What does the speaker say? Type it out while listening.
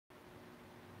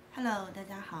Hello， 大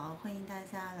家好，欢迎大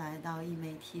家来到易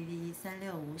魅 TV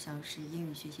 365小时英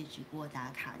语学习直播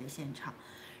打卡的现场。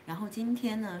然后今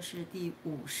天呢是第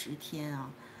50天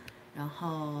啊，然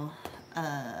后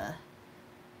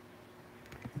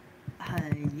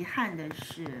很遗憾的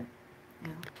是，哎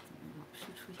呀，怎么老是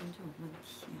出现这种问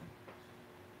题啊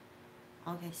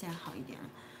 ？OK， 现在好一点了。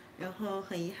然后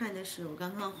很遗憾的是，我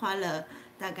刚刚花了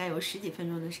大概有10几分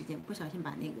钟的时间，不小心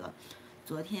把那个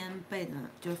昨天背的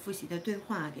就是复习的对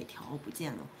话给调不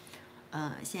见了。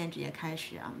现在直接开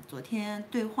始啊。昨天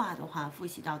对话的话，复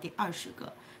习到第20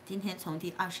个，今天从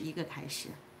第21个开始。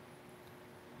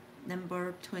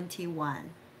Number 21.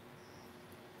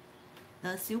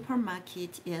 The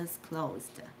supermarket is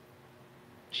closed.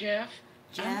 Jeff,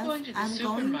 I'm going to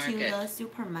the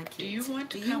supermarket. Do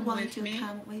you want to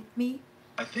come with me?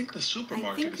 I think the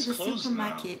supermarket I think is the closed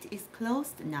supermarket is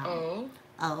closed now. Oh?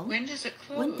 When does it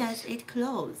close? When does it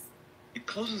close? It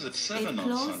closes at 7 It on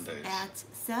closes Sundays. at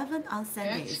 7 on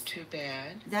Sundays. That's too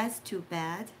bad. That's too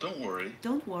bad. Don't worry.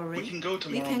 Don't worry. We can go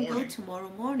tomorrow We can morning. go tomorrow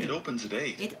morning. It opens at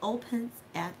 8. It opens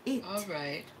at 8. All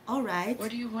right. All right. What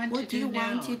do you want What to do now?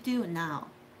 want to do now?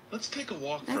 Let's take a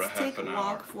walk for a Let's half take a an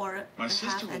walk hour. for My a sister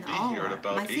half will an be here at hour.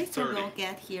 about My sister 8:30. will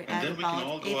get here And at then we can about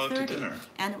all go out to 8:30. dinner.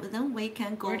 And then we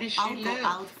can go Where does she go live?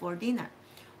 out for dinner.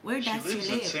 Where She does she lives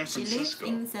in live? San She lives Francisco.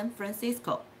 in San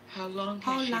Francisco. How long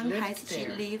How has she long lived has she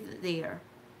there? lived there?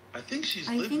 I think she's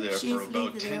I lived think there she's for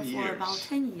about lived 10 there for about years.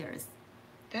 10 years.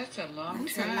 That's a long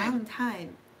That's time. a long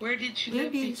time. Where did she Where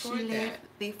live did before she live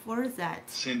that? before that?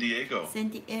 San Diego. San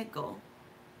Diego.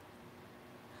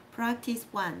 Practice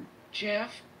 1.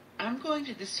 Jeff, I'm going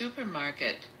to the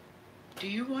supermarket. Do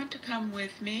you want to come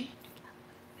with me?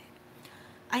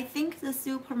 I think the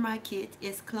supermarket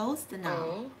is closed now.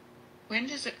 Oh? When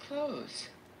does it close?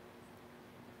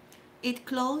 It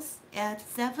closes at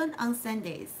 7 on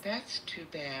Sundays. That's too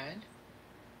bad.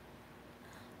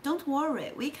 Don't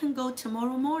worry, we can go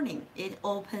tomorrow morning. It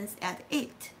opens at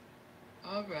 8.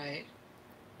 All right.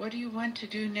 What do you want to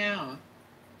do now?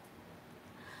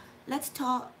 Let's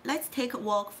take a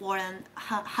walk for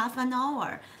half an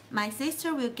hour. My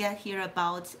sister will get here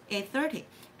about 8:30,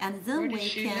 and then Where we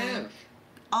does she can live?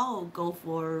 all go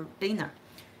for dinner.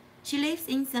 She lives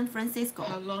in San Francisco.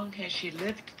 How long has she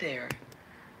lived there?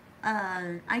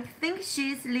 I think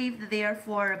she's lived there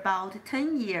for about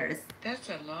 10 years. That's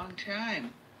a long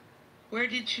time. Where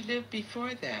did she live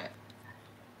before that?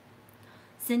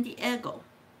 San Diego.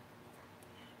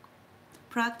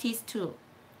 Practice 2.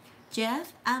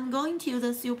 Jeff, I'm going to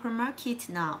the supermarket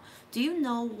now. Do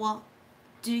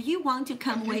you want to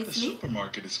come I think with the me?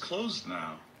 supermarket is closed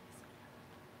now.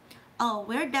 Oh,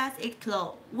 where does it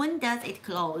close? When does it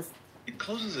close? It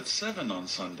closes at 7 on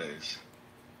Sundays.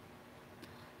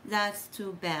 That's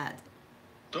too bad.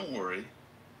 Don't worry.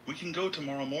 We can go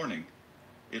tomorrow morning.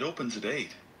 It opens at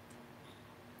 8.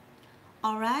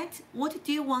 All right, what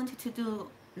do you want to do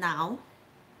now?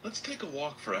 Let's take a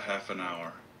walk for a half an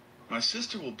hour. My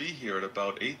sister will be here at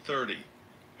about 8:30,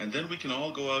 and then we can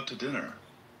all go out to dinner.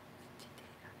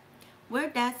 Where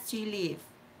does she live?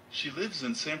 She lives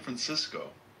in San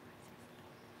Francisco.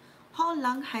 How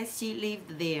long has she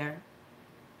lived there?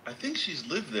 I think she's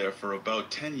lived there for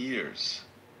about 10 years.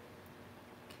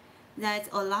 That's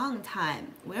a long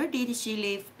time. Where did she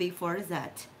live before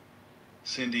that?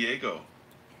 San Diego.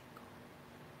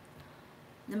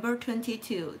 Number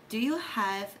 22. Do you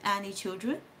have any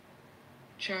children?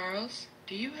 Charles,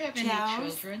 do you have any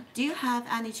children? Do you have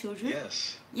any children?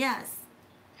 Yes. Yes.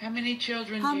 How many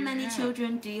children How do you many have?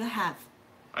 children do you have?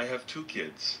 I have 2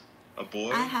 kids, a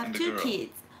boy I have and a 2 girl.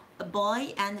 kids, a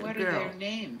boy and a What girl. are their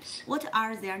names? What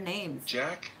are their names?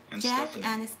 Jack and Jack Stephanie.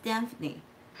 and Stephanie.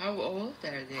 How old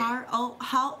are they?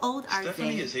 How old are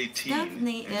Stephanie they? is 18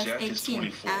 Stephanie and is Jack 18 is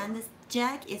 24. and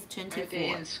Jack is Are 24. they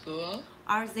in school?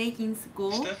 Are they in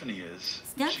school? Stephanie is.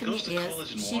 Stephanie She goes to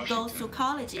college in she Washington. goes to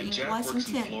college in And Jack works in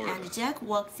Washington, Florida. and Jack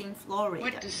works in Florida.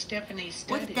 What does Stephanie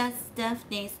study? What does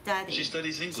Stephanie study? She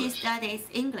studies She English. studies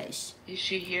English. Is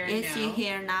she here Is now? she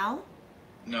here now?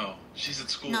 No, she's at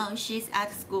school. No, she's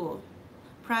at school.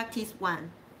 Practice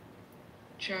 1.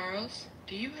 Charles,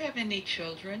 do you have any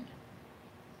children?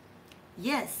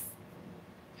 Yes,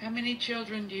 How many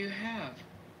children do you have?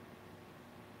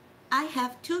 I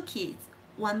have 2 kids,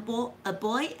 a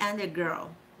boy and a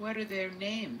girl. What are their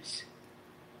names?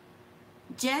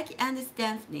 Jack and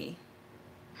Stephanie.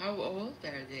 How old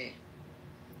are they?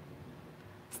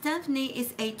 Stephanie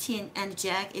is 18 and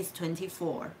Jack is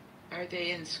 24. Are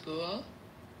they in school?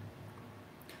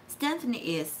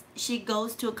 Stephanie is. She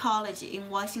goes to college in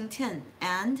Washington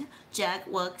and Jack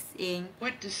works in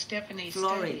What does Stephanie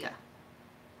Florida.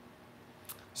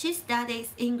 She studies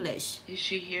English. study? Is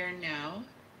she here now?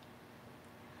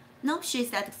 No,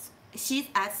 she's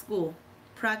at school.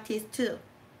 Practice 2.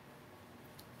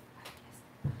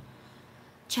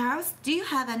 Charles, do you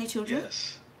have any children?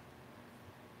 Yes.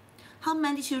 How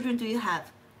many children do you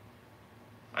have?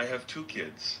 I have 2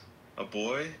 kids, a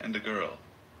boy and a girl.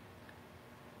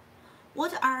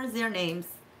 What are their names?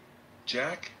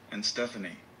 Jack and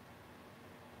Stephanie.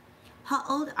 How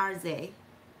old are they?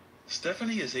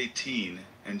 Stephanie is 18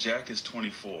 and Jack is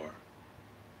 24.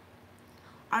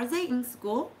 Are they in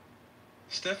school?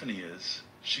 Stephanie is.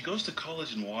 She goes to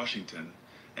college in Washington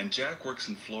and Jack works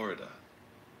in Florida.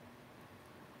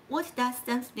 What does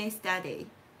Stephanie study?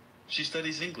 She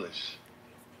studies English.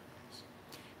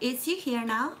 Is she here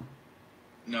now?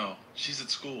 No, she's at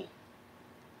school.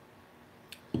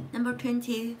 Number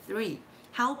 23.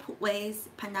 Help with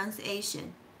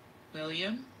pronunciation.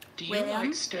 William, do you William,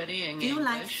 like studying do you English?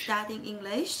 like studying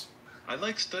English? I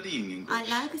like studying English.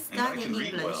 I like studying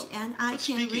English and I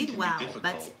can read well,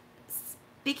 but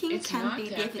speaking It's can not be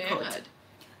that difficult. bad.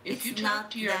 If you It's talk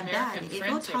not to your that bad. American If you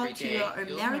friends talk every to day, your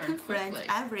you'll American learn friends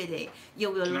quickly. every day,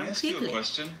 you will Can I learn ask you a quickly.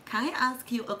 question? Can I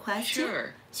ask you a question?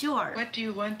 Sure. Sure. What do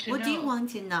you want to What know? do you want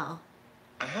to know?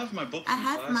 I have my book I from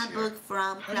have class my here. book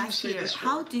from How do you class say here. this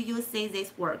How word? do you say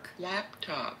this word?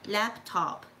 Laptop.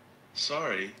 Laptop.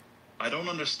 Sorry, I don't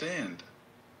understand.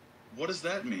 What does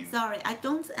that mean? Sorry, I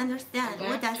don't understand. A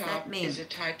What does that laptop mean? is a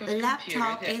type of A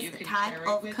laptop computer that is you a can type carry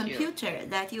of with computer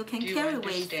that you can Do you carry with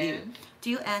you. understand? Do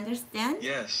you understand?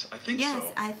 Yes, I think Yes,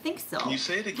 so. I think so. Can you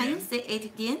say it Can you again? say it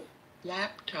again?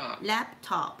 Laptop.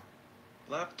 Laptop.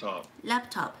 Laptop.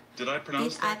 Laptop. Did I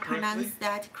pronounce Did I that correctly? pronounce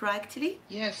that correctly?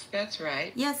 Yes, that's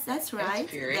right. Yes, that's right.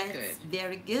 very That's good.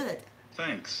 very good.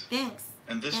 Thanks. Thanks.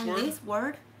 And this and word? this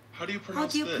word? How do you How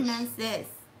pronounce do you this? pronounce this?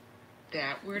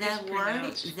 That word That is word,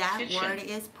 pronounced that kitchen. word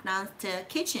is pronounced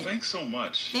kitchen. Thanks so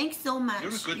much. Thanks so much.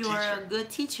 You're a good You are a teacher. good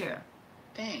teacher.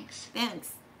 Thanks.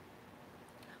 Thanks.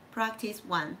 Practice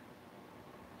 1.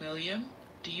 William,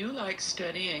 do you like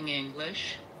studying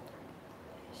English?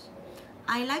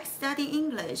 I like studying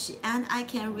English and I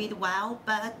can read well,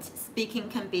 but speaking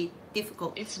can be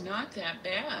difficult. It's not that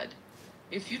bad.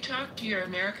 If you talk to your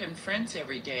American friends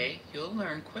every day, you'll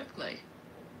learn quickly.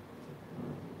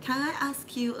 Can I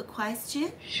ask you a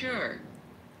question? Sure.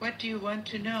 What do you want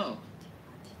to know?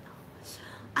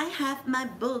 I have my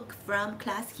book from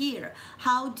class here.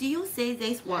 How do you say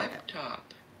this word?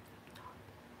 Laptop.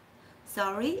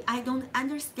 Sorry, I don't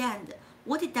understand.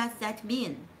 What does that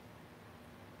mean?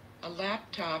 A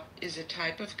laptop is a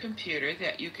type of computer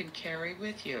that you can carry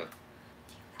with you.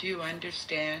 Do you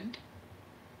understand?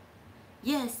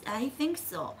 Yes, I think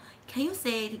so. Can you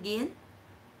say it again?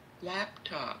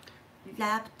 Laptop.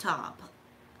 Laptop.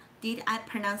 Did I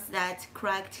pronounce that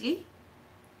correctly?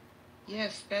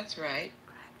 Yes, that's right.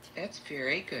 Correct. That's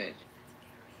very good.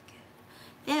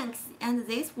 Thanks. And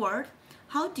this word,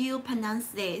 how do you pronounce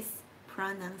this?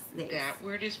 Pronounce this. That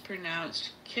word is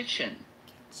pronounced kitchen.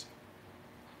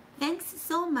 Thanks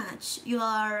so much. You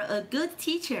are a good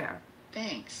teacher.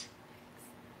 Thanks.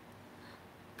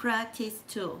 Practice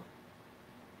 2.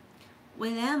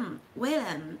 William,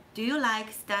 do you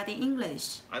like studying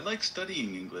English? I like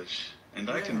studying English, and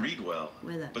I can read well,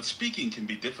 William. but speaking can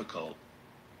be difficult.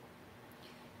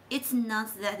 It's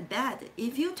not that bad.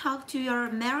 If you talk to your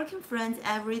American friends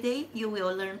every day, you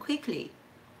will learn quickly.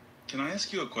 Can I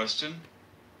ask you a question?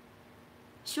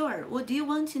 Sure, what do you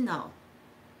want to know?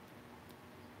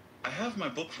 I have my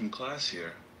book from class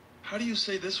here. How do you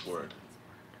say this word?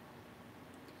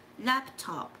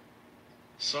 Laptop.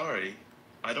 Sorry,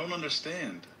 I don't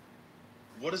understand.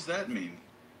 What does that mean?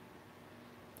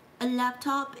 A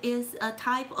laptop is a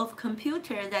type of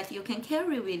computer that you can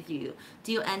carry with you.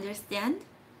 Do you understand?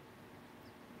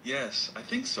 Yes, I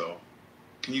think so.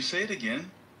 Can you say it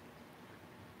again?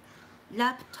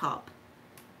 Laptop.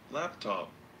 Laptop.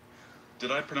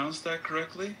 Did I pronounce that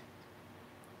correctly?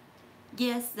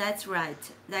 Yes, that's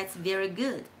right. That's very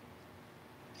good.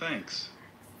 Thanks.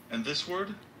 And this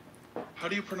word? How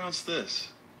do you pronounce this?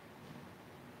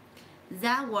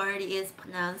 That word is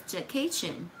pronounced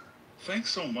kitchen.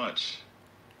 Thanks so much.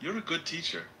 You're a good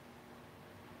teacher.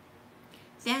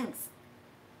 Thanks.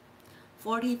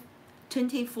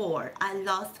 24. I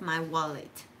lost my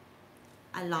wallet.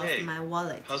 I lost Hey, my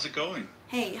wallet. How's it going?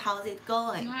 Hey, how's it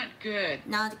going? Not good.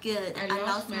 Not good. I I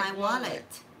lost my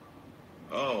wallet.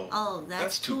 Oh, Oh,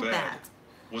 that's too bad.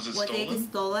 Was it Was stolen? it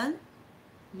stolen?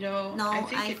 No, No,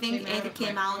 I think it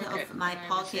came out of my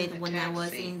pocket when I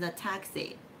was taxi. in the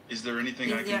taxi. Is there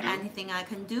anything I Is there can do? anything I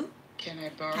can do? Can I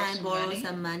borrow Can I some borrow money?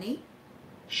 some money?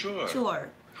 Sure. Sure.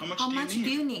 How much How do you much need? do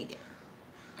you need?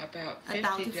 About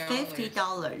About $50.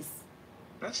 $50.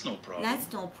 That's no problem.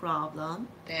 That's no problem.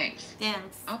 Thanks.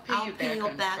 Thanks. I'll pay you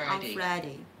back on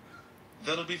Friday.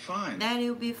 That'll be fine.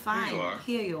 That'll be fine. Here you are.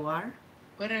 Here you are.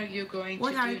 What are you going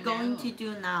What to are do you going now? to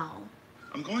do now?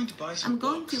 I'm going to buy some I'm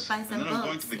going books. to buy some and then I'm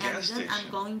going books, to the and gas then station.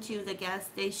 I'm going to the gas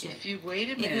station. If you wait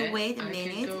a If minute, you wait a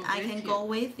minute, I can go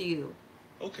with you.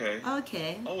 Okay.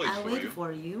 Okay. I'll wait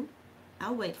for you.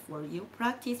 I'll wait for you.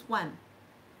 Practice 1.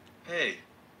 Hey,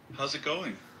 how's it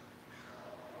going?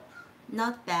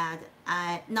 Not bad.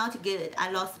 Not good.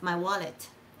 I lost my wallet.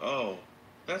 Oh,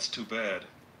 that's too bad.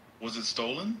 Was it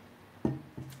stolen?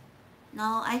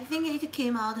 No, I think it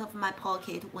came out of my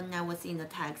pocket when I was in the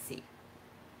taxi.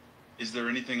 Is there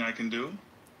anything I can do?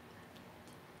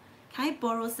 Can I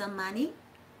borrow some money?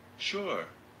 Sure.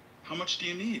 How much do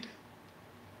you need?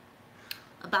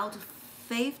 About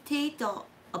 $50.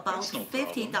 About That's no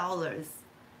 $50.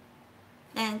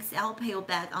 Thanks. I'll pay you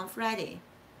back on Friday.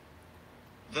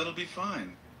 That'll be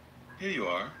fine. Here you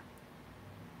are.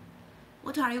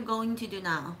 What are you going to do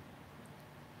now?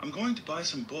 I'm going to buy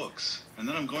some books, and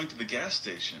then I'm going to the gas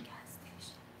station.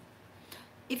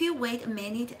 If you wait a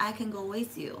minute, I can go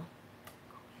with you.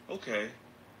 Okay.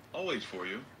 I'll wait for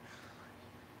you.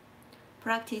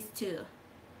 Practice 2.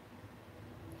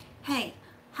 Hey,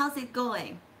 how's it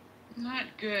going? Not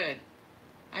good.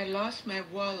 I lost my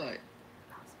wallet.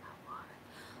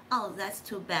 Oh, that's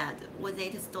too bad. Was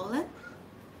it stolen?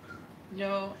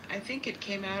 No, I think it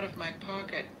came out of my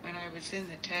pocket when I was in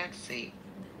the taxi.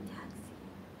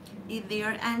 Is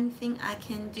there anything I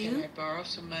can do? Can I borrow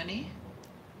some money?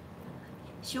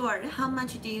 Sure. How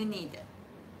much do you need?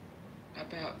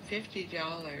 About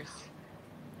 $50.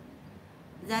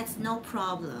 That's no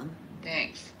problem.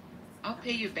 Thanks. I'll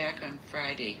pay you back on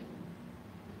Friday.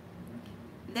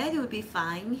 That will be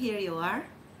fine. Here you are.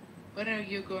 What are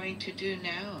you going to do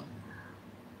now?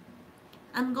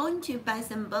 I'm going to buy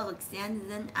some books, and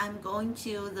then I'm going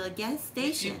to the gas If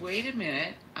station. you wait a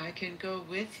minute, I can go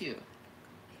with you.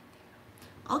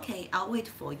 Okay, I'll wait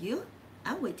for you.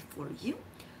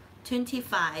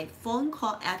 25. Phone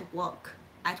call at work.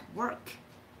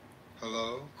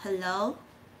 Hello? Hello?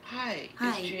 Hi,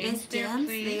 Hi, is is James James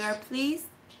there, there, please?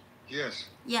 Yes.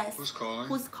 Yes. Who's calling?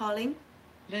 Who's calling?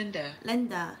 Linda.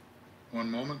 Linda. One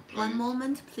moment, please. One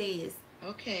moment, please.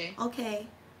 Okay. Okay.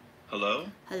 Hello?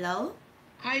 Hello?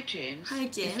 Hi, James. Hi,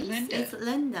 James. It's Linda. It's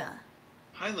Linda.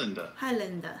 Hi, Linda. Hi,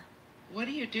 Linda. What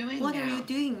are you doing What now? are you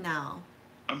doing now?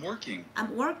 I'm working.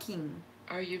 I'm working.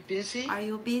 Are you busy? Are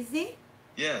you busy?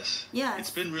 Yes. Yes. It's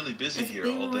been really busy It's here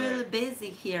been all day. really busy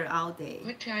here all day.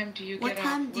 What time do you What get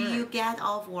time off do work? you get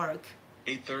off work?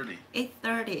 8:30.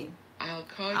 8:30. I'll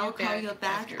call I'll call you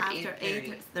back after after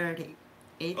 8:30. 8:30.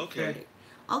 8:30. Okay.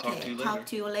 Okay. Talk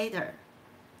to you later.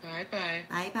 Bye-bye.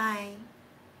 Bye bye.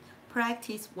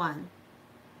 Practice 1.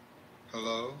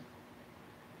 Hello?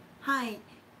 Hi,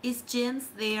 is James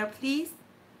there, please?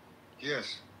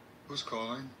 Yes. Who's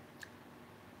calling?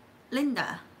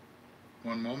 Linda.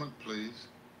 One moment, please.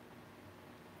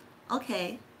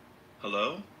 Okay.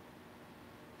 Hello?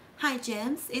 Hi,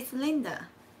 James. It's Linda.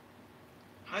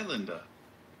 Hi, Linda.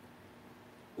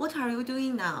 What are you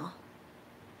doing now?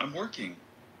 I'm working.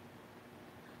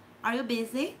 Are you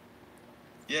busy?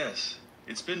 Yes.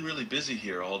 It's been really busy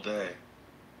here all day.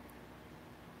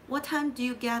 What time do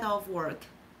you get off work?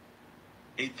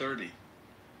 8:30.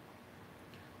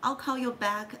 I'll call you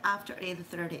back after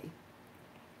 8:30.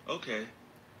 Okay.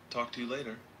 Talk to you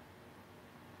later.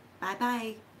 Bye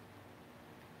bye.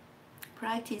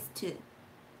 Practice 2.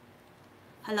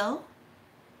 Hello?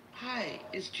 Hi,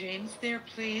 is James there,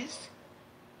 please?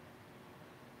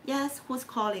 Yes, who's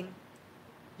calling?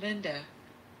 Linda.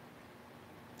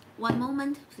 One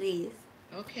moment, please.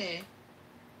 Okay.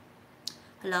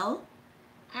 Hello?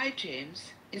 Hi,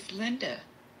 James. It's Linda.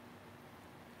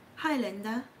 Hi,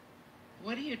 Linda.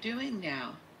 What are you doing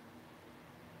now?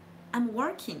 I'm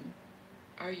working.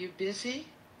 Are you busy?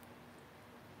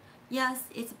 Yes,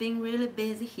 it's been really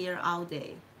busy here all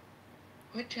day.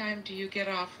 What time do you get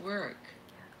off work?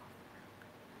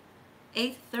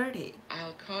 8:30.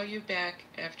 I'll call you back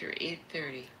after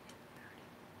 8:30.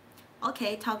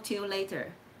 Okay, talk to you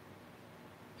later.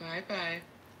 Bye-bye.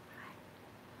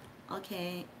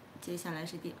 OK， 接下来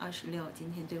是第26，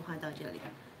今天对话到这里。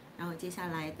然后接下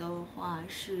来的话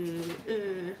是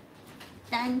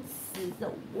单词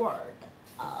的 word。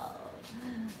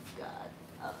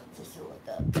God，这是我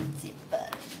的笔记本，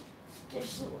这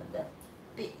是我的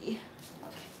笔。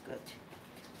OK，good。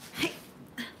嘿，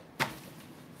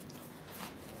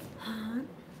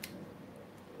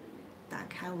打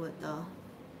开我的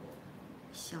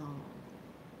小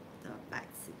的百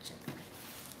词枕。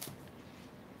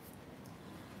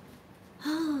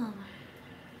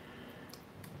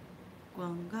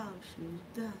广告时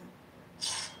段。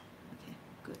OK,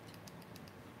 good.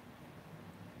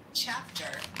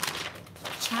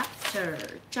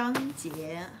 Chapter 章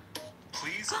节。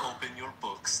Please open your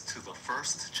books to the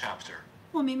first chapter.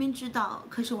 我明明知道，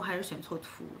可是我还是选错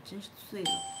图，真是醉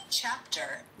了。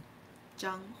Chapter.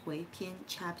 章回篇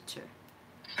chapter。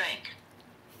 Thank.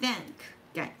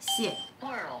 感谢。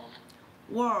 World.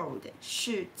 World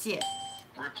世界。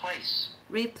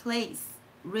 Replace.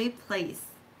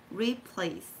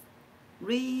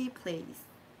 Replace.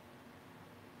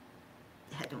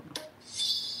 I don't know.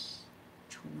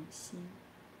 重新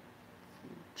复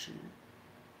制。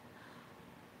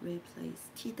Replace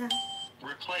替代。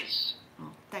Replace.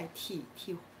 代替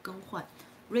更换。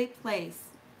Replace.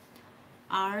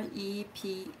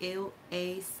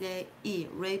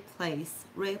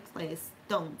 Replace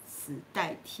动词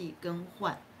代替更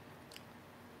换。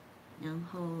然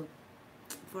后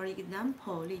for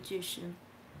example 例句是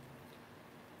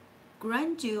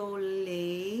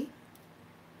gradually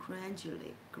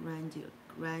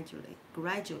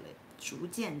逐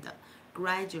渐的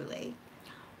gradually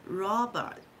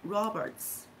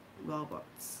robots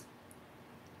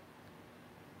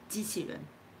机器人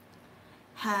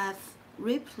have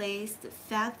replaced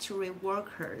factory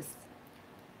workers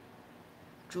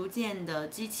逐渐的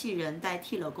机器人代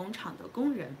替了工厂的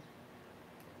工人。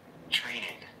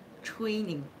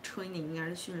Training 应该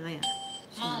是训练。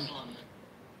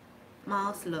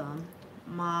Muslim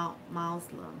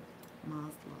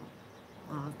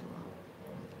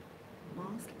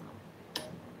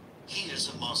He is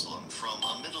a Muslim from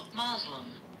a middle. Muslim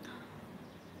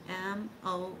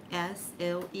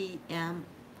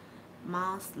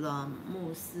Muslim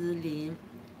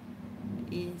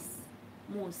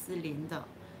穆斯林的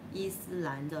伊斯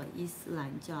兰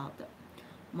教的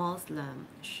Muslim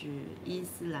是伊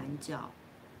斯兰教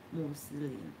穆斯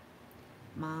林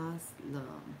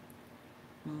Muslim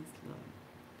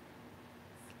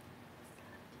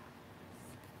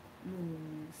穆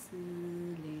斯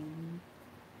林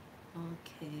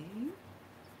OK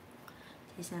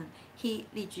接下来 he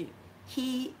例句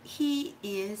he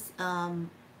is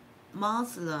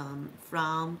Muslim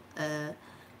from a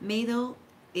Middle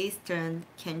Eastern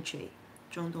country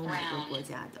中东美洲国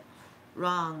家的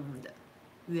round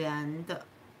圆的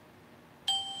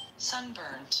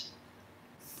Sunburnt.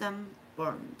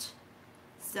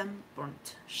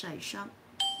 晒伤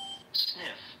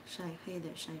Sniff. 晒黑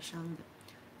的晒伤的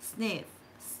sniff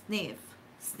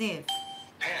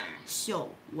Pen. 嗅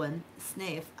闻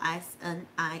sniff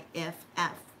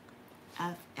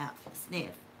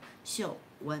sniff 嗅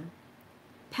闻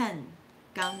pen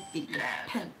钢笔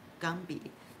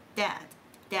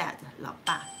dad 老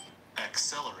爸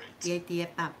Accelerate. 爹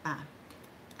爸爸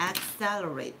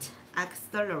accelerate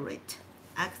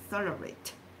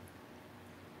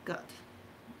good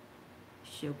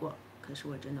学过，可是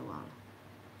我真的忘了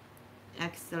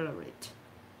accelerate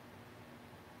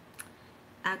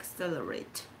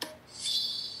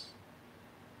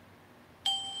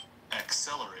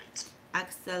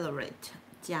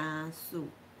加速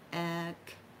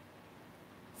accelerate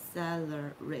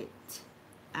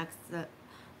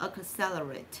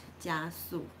加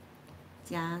速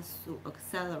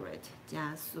accelerate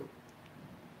加速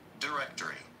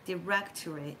Directory.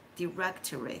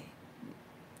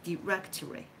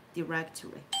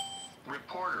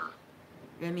 Reporter.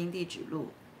 人民地址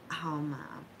录号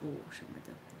码簿什么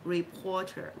的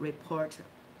reporter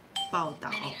报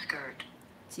道 Miniskirt.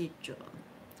 记者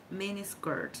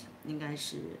miniskirt 应该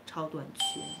是超短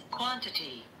裙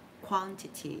Quantity.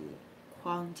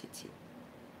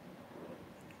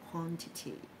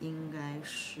 quantity 应该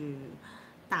是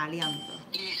大量的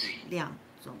Easy. 量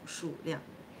总数量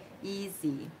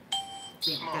easy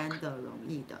简单的容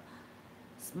易的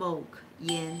smoke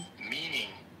烟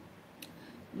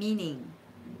Meaning.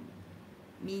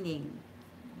 meaning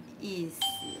意思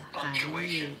含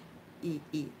义意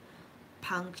义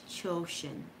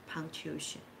punctuation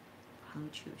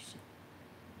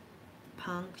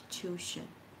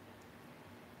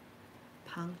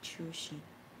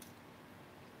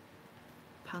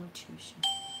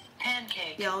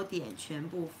Pancake. 标点全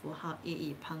部符号意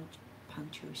义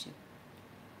punctuation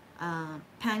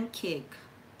pancake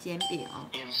煎饼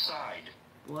Inside.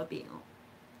 薄饼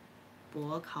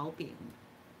薄烤饼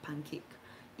pancake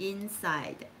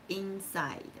inside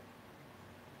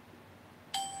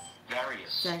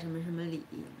Various. 在什么什么里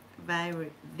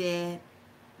various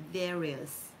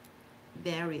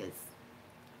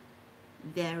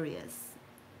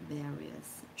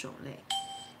种类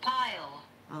Pile.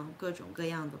 各种各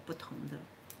样的不同的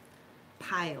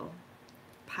pile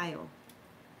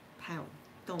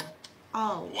洞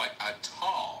What a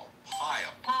tall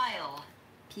Pile.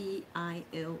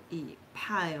 P-I-L-E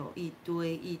pile 一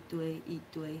堆一堆一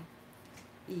堆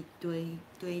一堆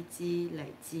堆积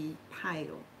累积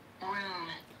pile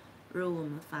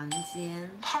room 房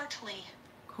间 Partly.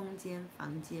 空间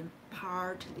房间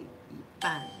partly 一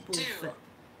半部分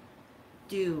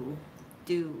do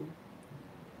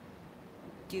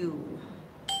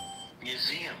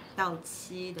Museum. 到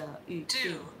期的预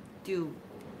定 due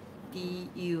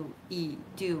D-U-E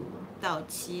due 到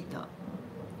期的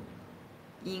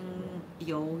因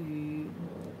由于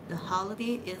the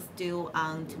holiday is due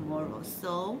on tomorrow,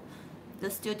 so the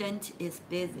student is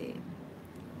busy.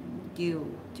 Due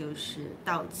就是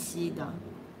到期的，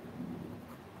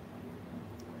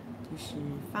就是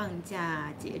放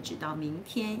假截止到明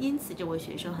天，因此这位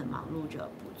学生很忙碌着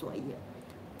补作业。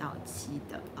到期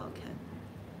的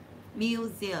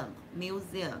 ，OK。Museum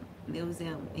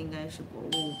应该是博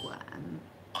物馆。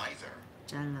Either.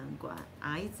 展览馆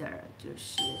either 就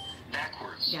是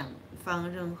Backwards. 两方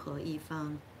任何一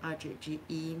方二者之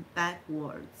一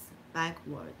backwards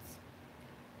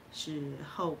是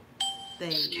后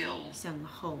背 Skill. 向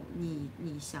后逆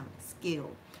向 skill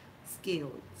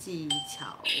技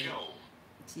巧 Show.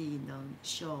 技能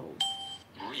show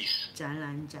Greece. 展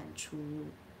览展出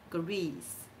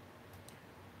Greece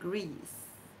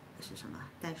是什么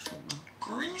袋鼠吗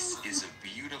Greece is a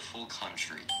beautiful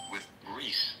country with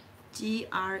Greece.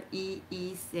 G-R-E-E-C-E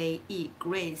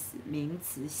Greece 名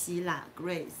词希腊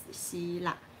Greece 希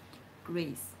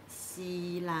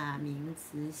腊名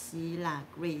词希腊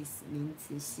Greece 名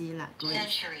词希腊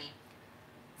Greece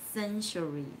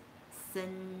Century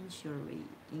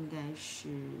应该是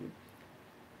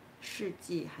世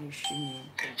纪还是10年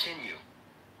Continue.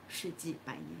 世纪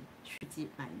百年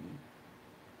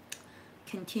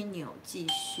Continue 继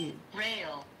续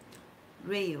Rail.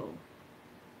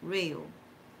 Rail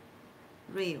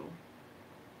铁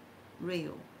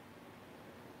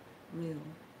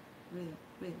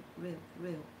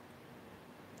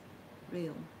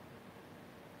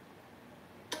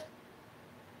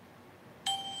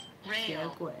Rail.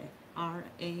 轨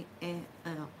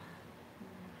R-A-A-L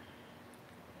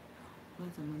我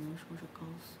怎么能说是高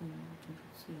速呢？真是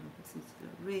罪了我自己了。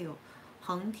Rail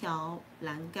横条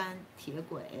栏杆铁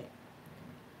轨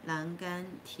，rail 栏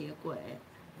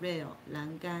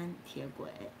杆铁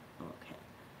轨 ，OK，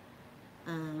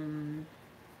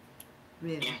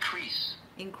 rail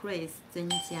increase 增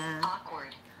加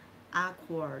Awkward.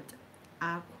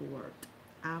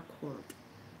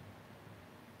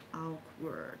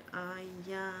 awkward， 哎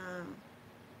呀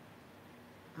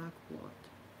awkward。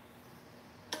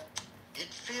 It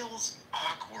feels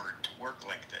awkward to work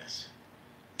like this.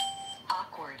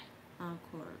 Awkward.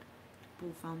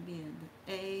 不方便的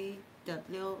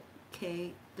A-W-K-W-A-R-D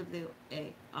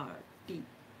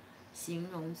形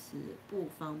容词不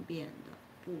方便的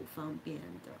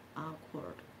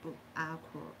awkward 不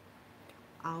awkward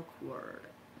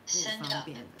不方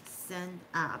便的 send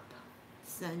up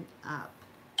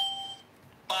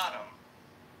bottom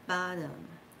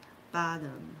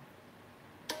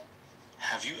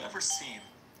Have you ever seen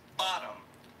bottom?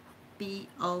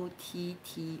 B-O-T-T-O-M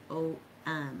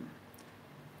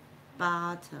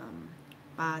bottom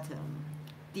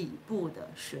底部的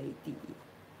水底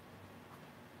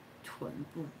臀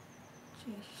部，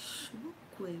这什么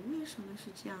鬼？为什么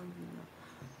是这样子呢？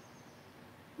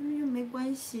又没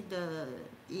关系的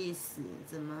意思，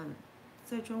怎么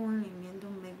在中文里面都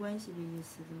没关系的意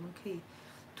思？怎么可以？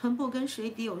臀部跟水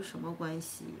底有什么关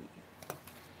系？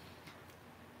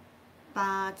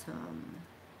 Bottom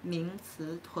名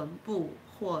词臀部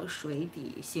或水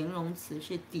底，形容词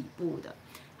是底部的。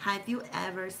Have you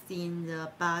ever seen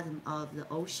the bottom of the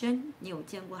ocean？ 你有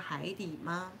见过海底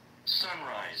吗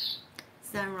Sunrise.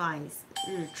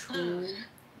 日出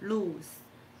lose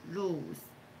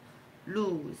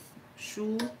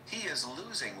输 He is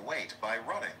losing weight by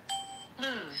running.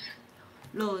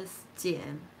 Lose.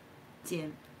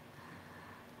 减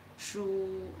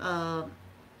输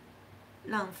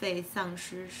浪费、丧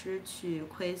失、失去、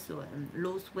亏损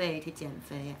lose weight 减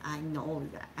肥 I knew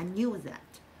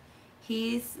that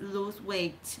He's lose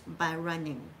weight by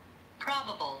running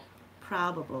Probable.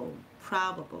 probable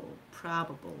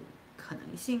可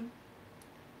能性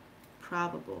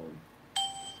probable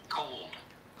Cold.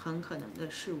 很可能的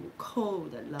事物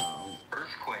cold 冷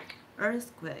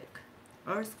earthquake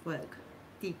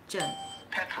地震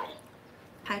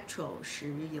petrol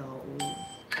石油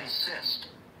consist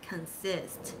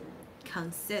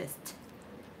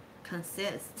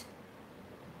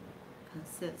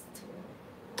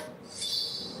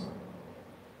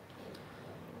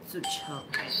组成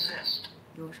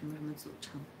由什么什么组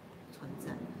成存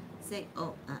在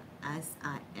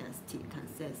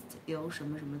consist 由什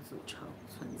么什么组成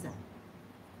存在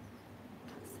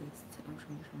consist 由什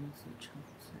么什么组成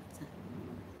存在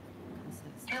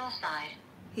consist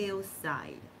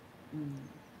hillside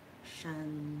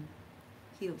山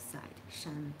hillside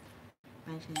山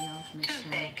半山腰什么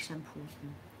山坡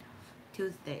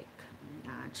toothache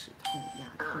牙齿痛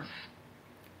牙痛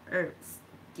earth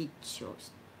地球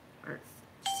earth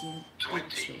星地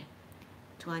球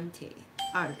20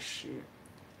 20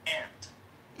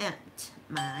 ant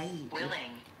蚂蚁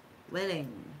willing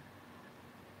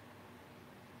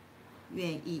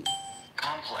愿意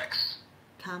complex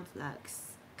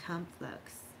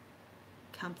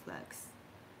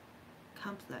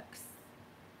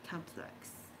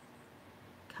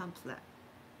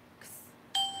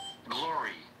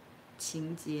glory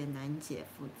情节难解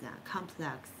复杂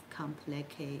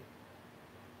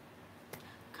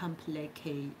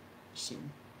complication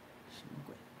什么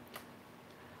鬼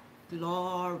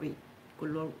glory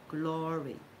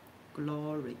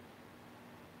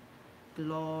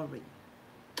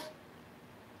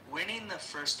winning the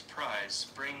first prize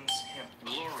brings him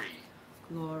glory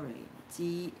glory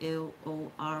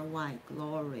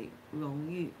glory 荣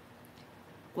誉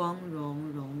光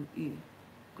荣荣誉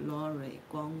glory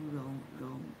光荣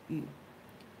荣誉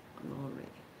glory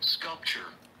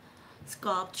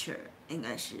sculpture 应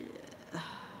该是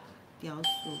雕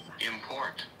塑吧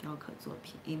雕刻作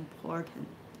品 import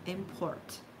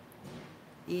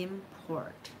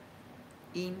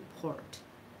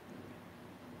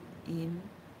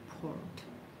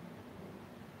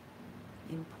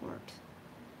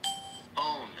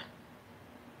own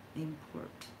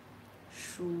import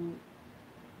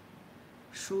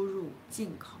输入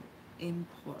进口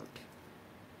import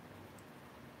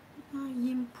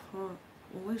import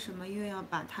我为什么又要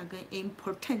把它跟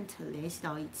important 联系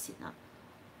到一起呢？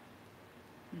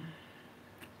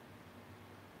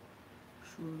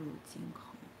输入进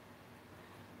口，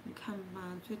你看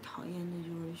吧，最讨厌的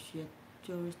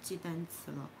就是记单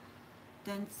词了，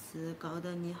单词搞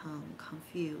得你很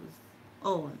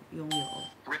confused。own 拥有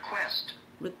request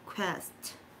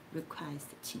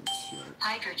请求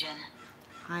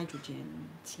hydrogen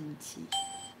氢气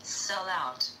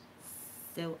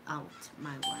sell out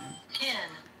卖完 ten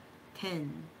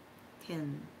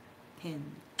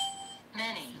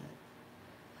many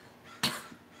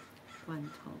罐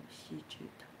头锡纸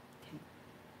的 ten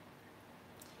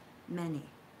many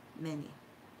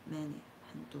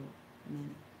很多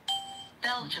many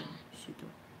Belgium 许多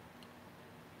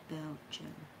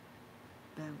Belgium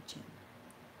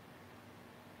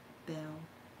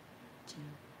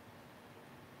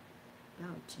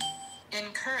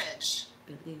encourage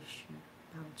比利时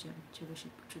Belgium 这个是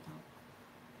不知道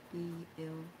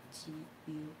Belgium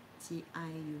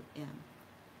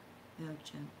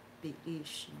Belgium 比利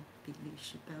时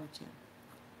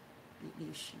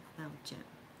Belgium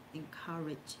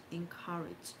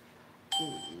encourage 鼓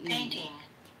励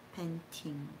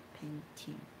painting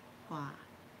画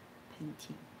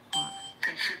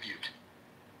contribute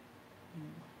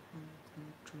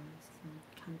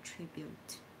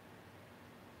contribute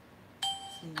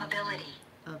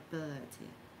ability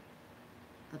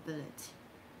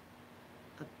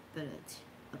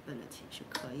ability 是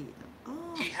可以的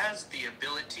哦。he has the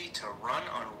ability to run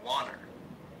on water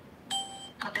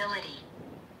ability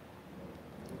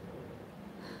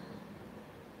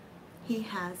He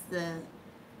has the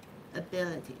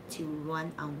ability to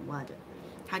run on water.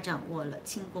 他掌握了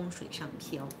轻功水上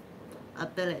漂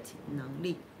ability 能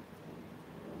力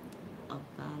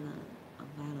available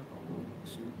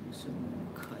是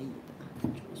可以的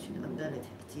学 ability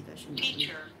记得是能力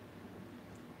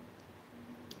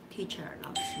teacher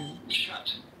老师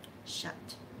shut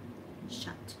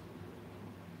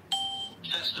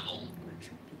festival 关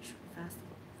上闭上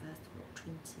festival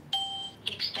春节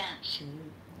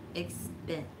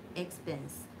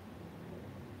expense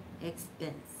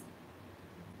expense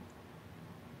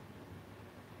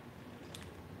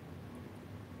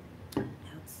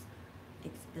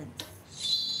expense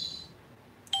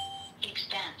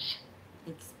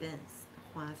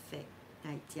花费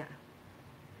代价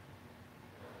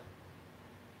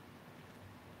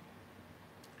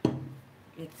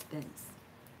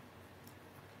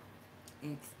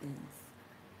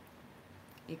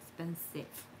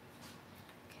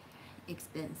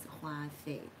expense 花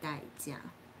费代价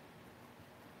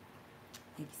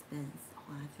expense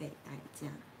花费代价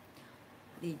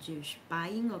例句是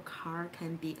Buying a car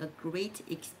can be a great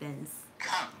expense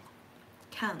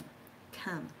come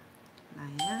来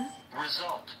呀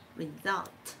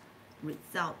result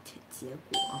结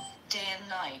果 day and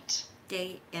night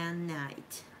day and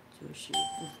night 就是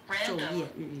昼夜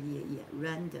日日夜夜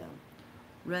random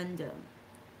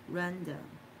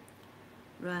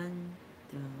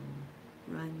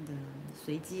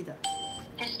随机的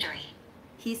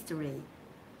history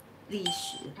历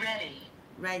史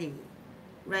ready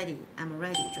I'm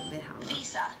ready 准备好了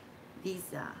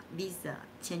visa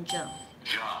签证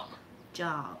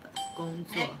job 工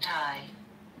作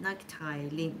necktie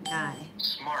领带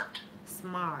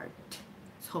smart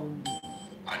聪明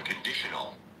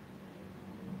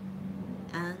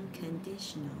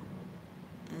unconditional,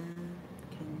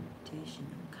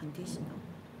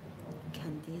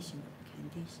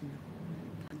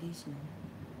 conditional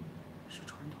是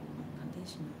传统的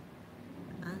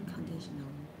unconditional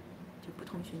就不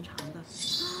同寻常的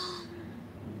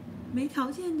没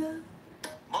条件的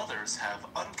mothers have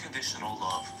unconditional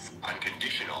love,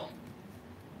 unconditional,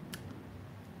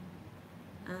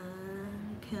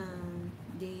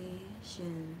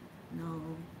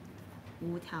 unconditional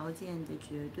无条件的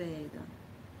绝对的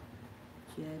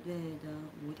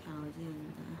无条件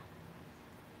的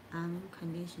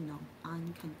unconditional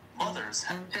mothers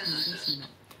have unconditional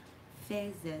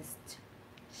physicist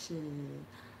是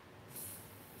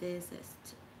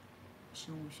physicist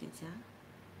生物学家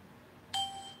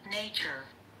nature,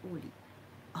 物理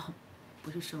哦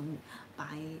不是生物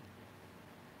bio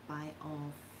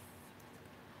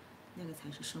那个才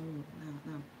是生物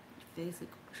那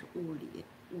physical 是物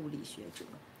理学者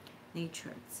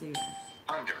nature 自然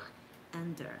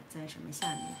under 在什么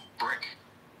下面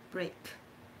brick,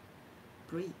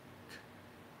 break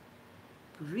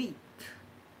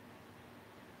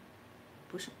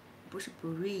不是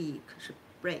break 是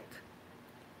break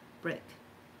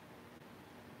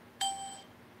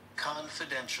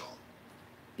confidential,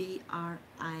 brick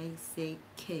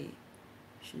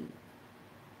是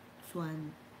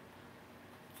砖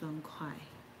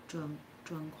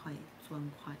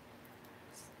块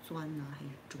钻呢还是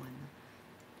砖呢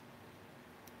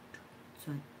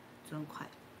砖块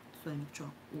钻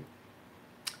状物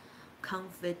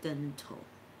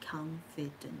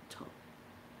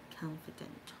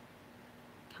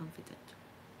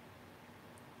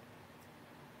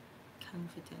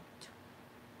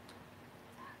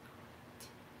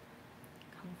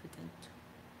confidential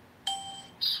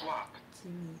swap, 机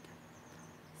密的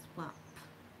swap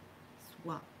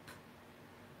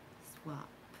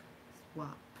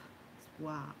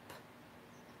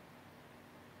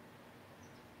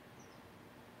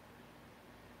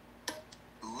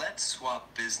let's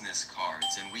swap business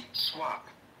cards and we swap,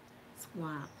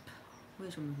为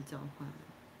什么是交换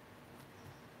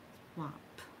swap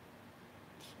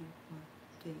替换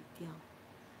对调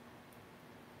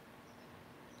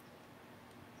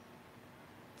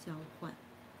交换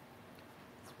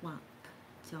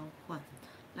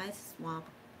Let's swap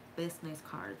business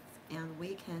cards and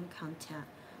we can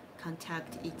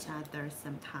contact each other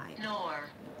sometime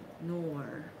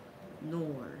nor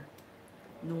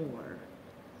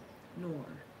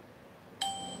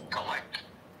collect,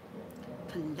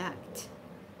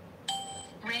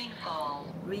 rainfall,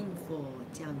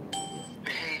 降雨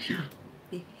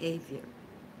behavior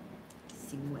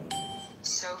行为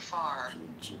so far, 举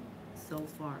止 so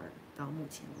far 到目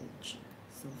前为止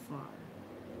so far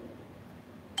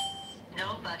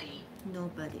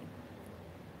nobody,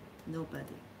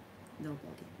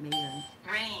没人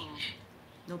range,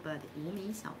 nobody 无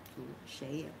名小卒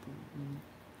谁也不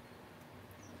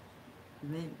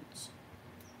range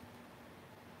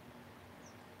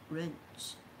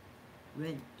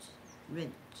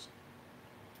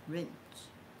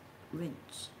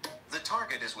the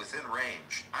target is within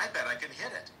range, I bet I can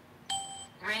hit it,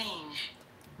 range,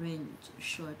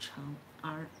射程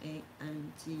range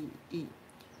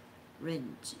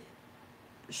range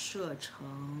射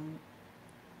程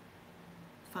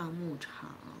放牧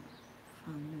场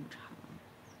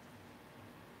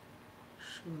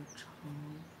射程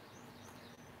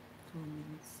做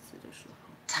名词的时候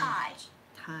tie,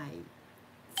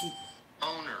 系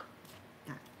owner,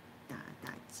 大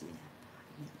街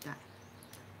领带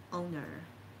owner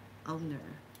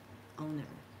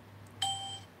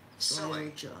所有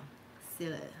silly, 者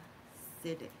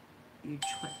silly 愚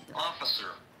蠢的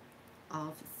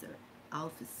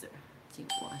officer 警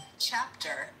官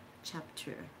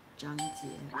chapter,章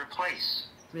节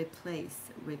replace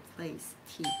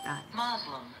替代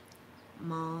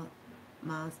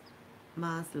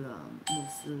Muslim 穆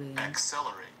斯林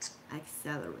accelerate,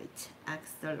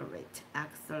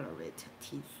 accelerate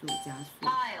提速加速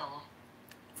pile,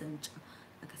 增长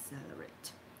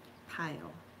accelerate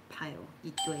pile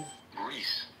一堆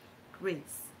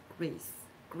grease,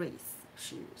 Greece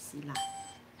是希腊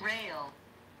rail,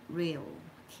 rail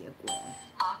铁轨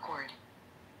awkward,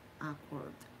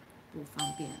 ，awkward 不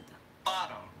方便的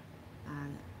Bottom.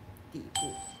 底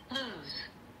部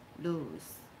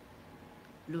lose,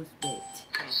 lose weight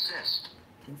Consist.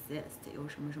 consist 由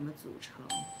什么什么组成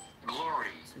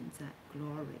Glory. 存在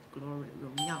glory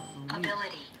荣耀荣誉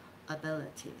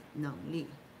ability, 能力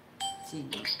技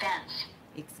能 expense,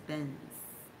 expense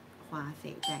花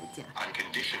费代价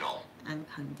Unconditional.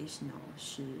 unconditional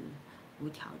是无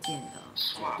条件的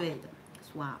绝 Swap 对的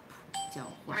swap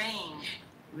交换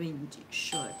range,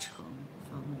 射程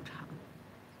放牧场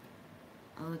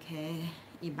OK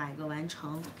 100个完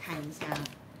成，看一下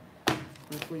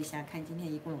回顾一下，看今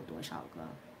天一共有多少个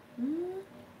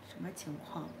什么情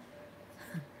况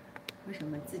为什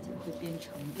么自己会变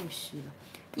成60了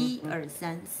？1、2、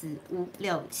3、4、5、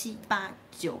6、7、8、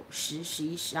9、10、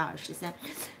11、12、13、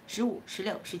15、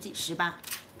16、17、18。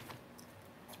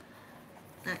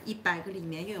那100个里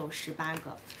面又有18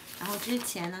个，然后之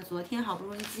前呢，昨天好不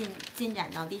容易进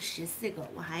展到第14个，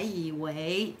我还以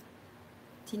为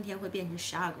今天会变成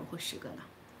12个或10个呢。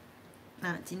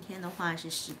那今天的话是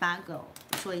18个，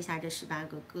说一下这18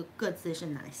个各自是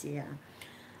哪些呀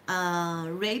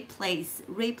？replace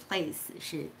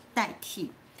是代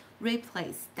替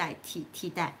 ，replace 代替替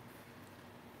代。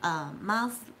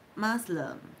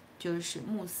Muslim 就是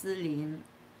穆斯林。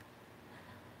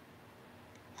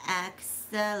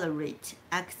accelerate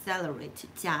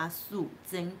加速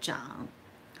增长。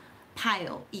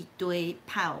pile 一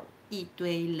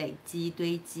堆累积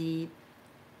堆积。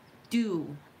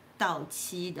due 到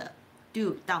期的。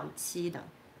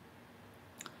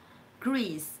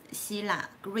Greece 希腊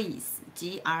Greece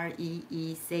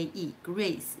Greece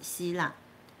Greece 希腊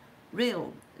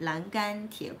rail 栏杆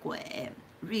铁轨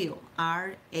rail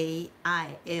rail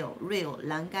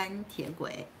栏杆铁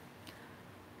轨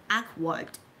awkward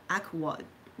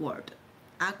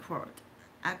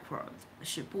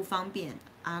是不方便的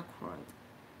awkward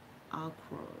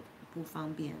不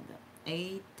方便的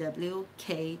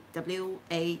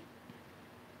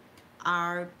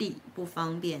awkward 不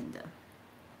方便的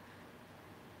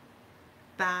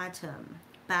bottom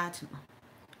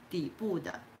底部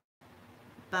的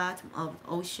bottom of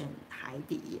ocean 海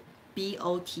底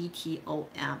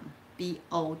bottom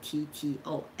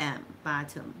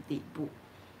bottom 底部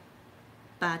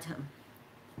bottom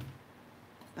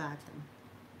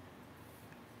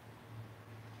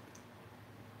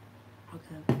OK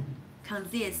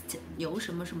consist 由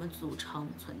什么什么组成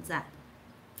存在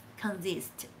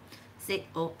consist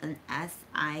consist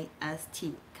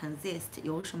consist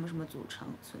由什么什么组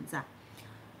成存在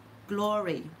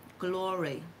glory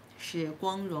是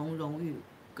光荣荣誉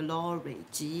glory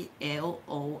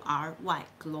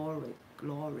glory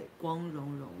光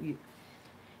荣荣誉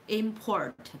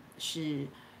import 是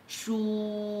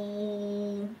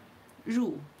输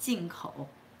入进口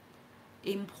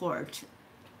import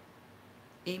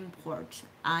import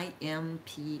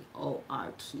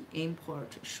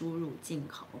输入进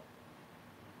口。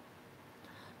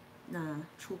那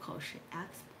出口是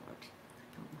export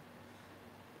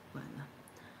完了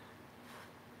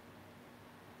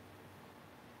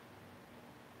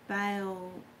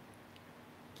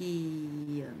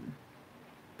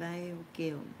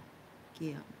Belgium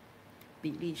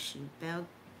比利时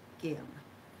Belgium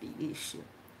比利时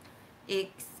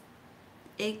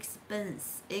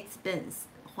expense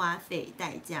花费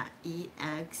代价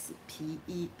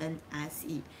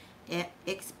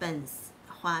expense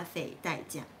花费代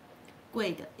价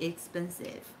贵的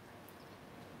expensive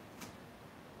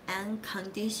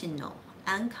unconditional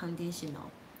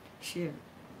是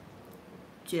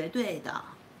绝对的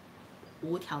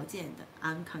无条件的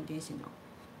unconditional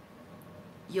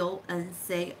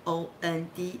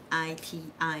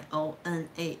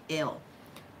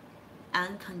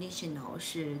unconditional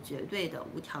是绝对的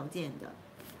无条件的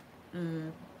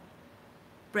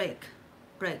break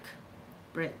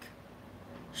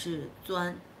是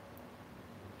钻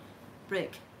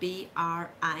break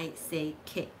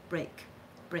break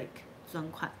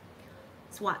钻块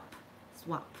swap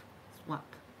swap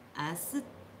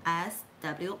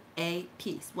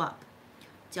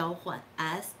交换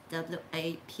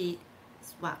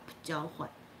swap 交换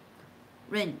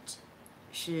range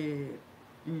是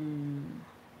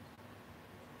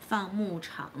放牧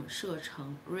场射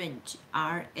程 range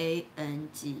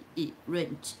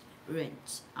range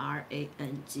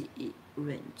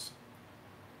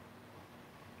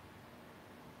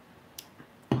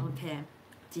OK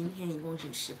今天一共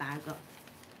是18个，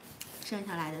剩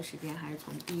下来的时间还是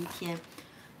从第一天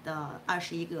的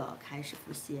21个开始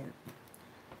复习。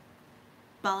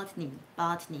botany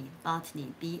botany botany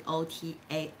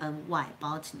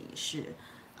是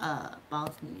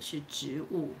botany 是植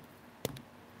物。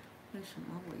为什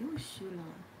么我又虚了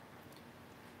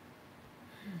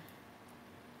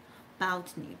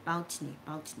？botany。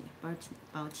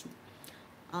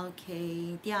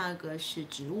OK， 第二个是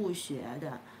植物学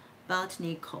的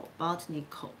botanical。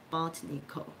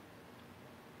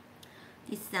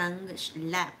第三个是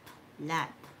lap，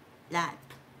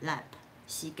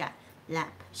 膝盖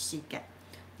lap 膝盖。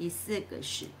第四个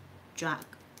是 drug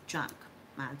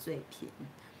麻醉品。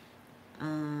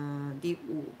第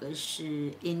五个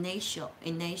是 initial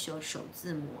首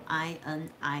字母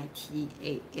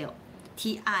INITIAL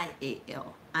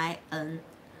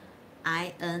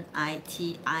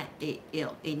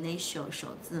initial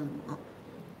首字母。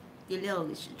第六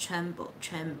个是 tremble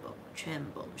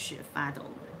是发抖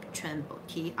tremble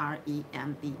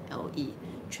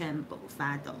tremble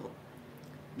发抖。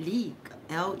league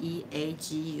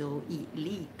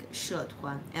league 社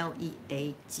团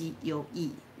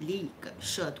league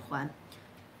社团。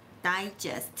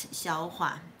digest 消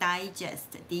化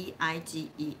digest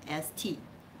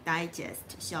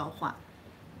消化。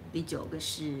第九个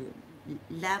是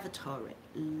lavatory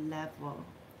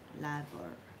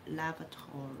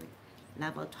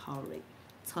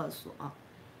厕所。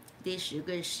第十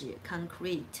个是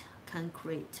concrete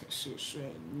是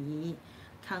水泥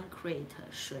concrete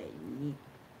水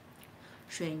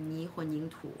泥混凝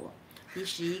土。第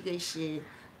11个是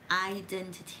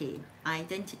identity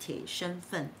身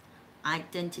份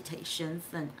identity 身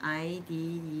份。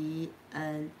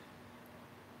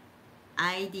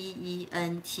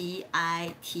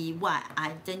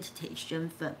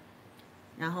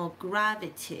然后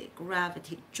gravity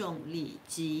重力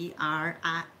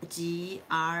gravity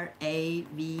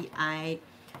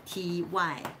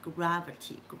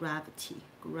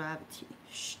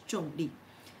重力。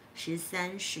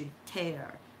13是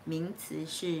tear 名词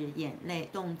是眼泪，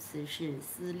动词是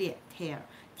撕裂 tear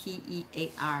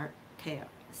tear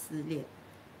撕裂。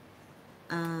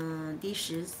第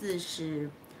14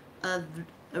是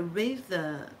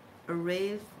arithmetic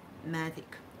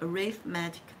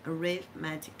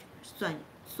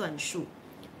算术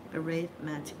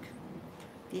arithmetic。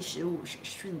第15是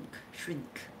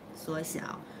shrink 缩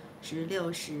小。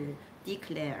16是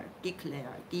declare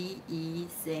declare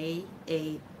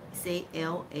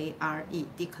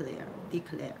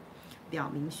表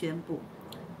明宣布。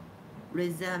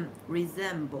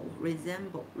resemble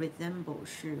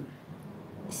是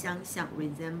相像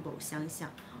resemble 相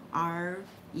像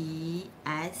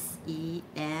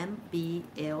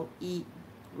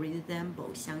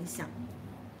resemble 相像。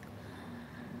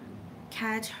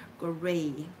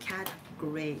category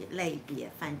类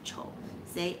别范畴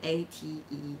category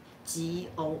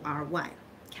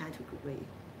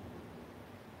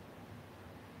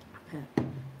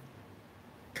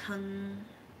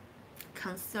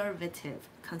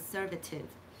category。conservative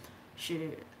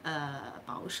是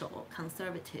保守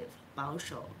conservative 保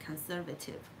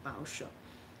守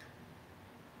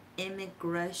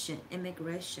immigration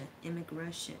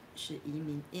是移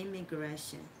民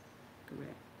immigration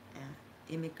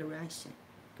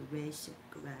不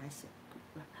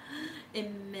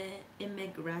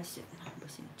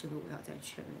行，这个我要再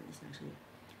确认一下是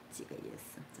几个意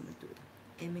思，怎么读的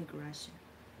immigration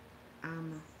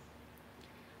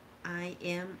IMIGRATION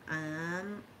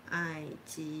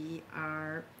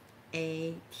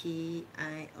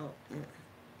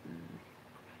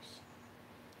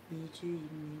移居移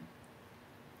民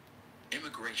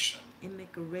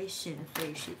immigration 所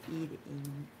以是一的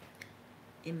音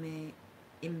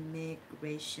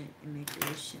immigration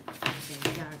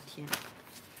第二天。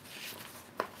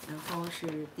然后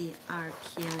是第二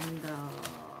天的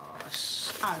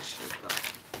20个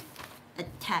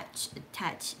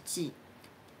attach 记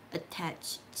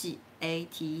attach 记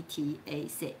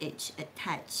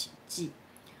attach 记。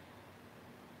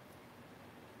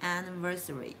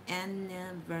anniversary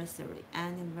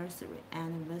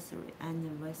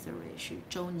是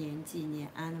周年纪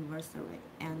念 anniversary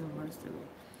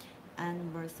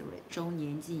周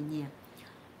年纪念。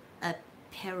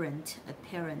apparent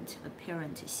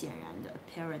显然的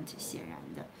apparent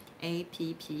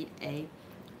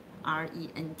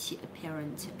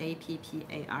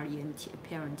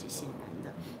apparent 显然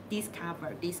的。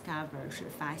discover 是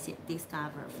发现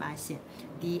discover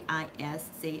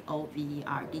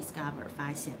discover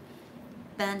发现。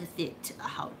benefit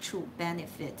好处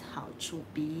benefit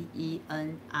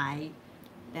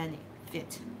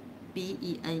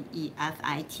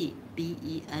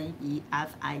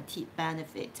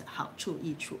benefit 好处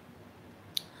益处。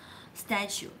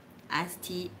statue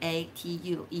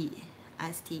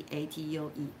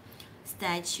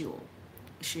statue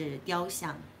是雕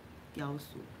像雕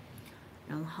塑。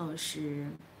然后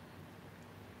是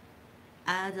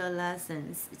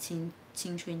adolescence 青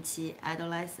春期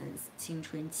adolescence 青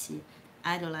春期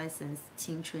adolescence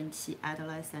青春期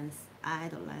adolescence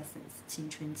青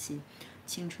春期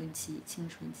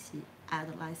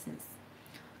adolescence。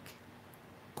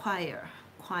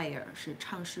 choir 是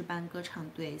唱诗班歌唱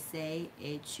队 choir。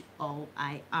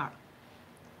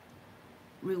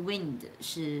 rewind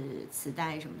是磁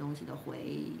带什么东西的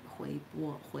回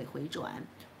转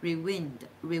rewind。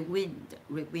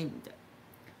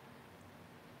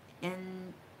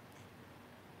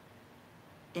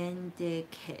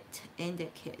 indicate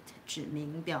指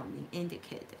明表明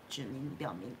indicate 指明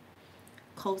表明。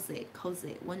cozy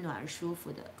温暖舒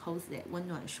服的 cozy 温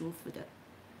暖舒服的。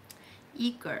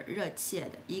eager 热切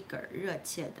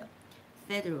的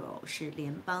federal 是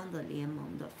联邦的联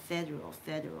盟的 federal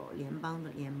联邦的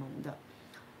联盟的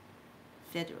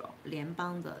federal 联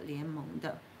邦的联盟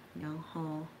的。然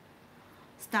后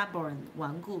stubborn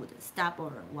顽固的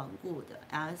stubborn 顽固的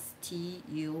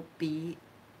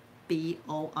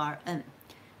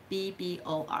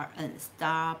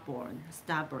stubborn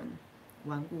stubborn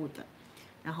顽固的。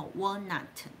然后 walnut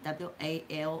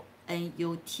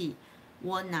walnut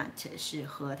walnut 是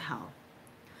核桃。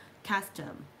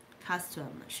custom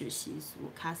是习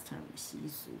俗 custom 习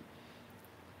俗。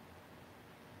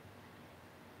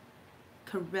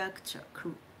character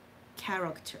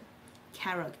character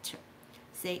character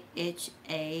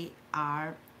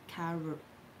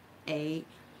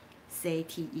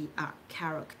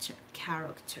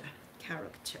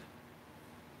character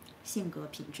性格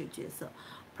品质角色。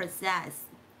possess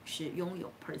是拥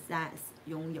有 possess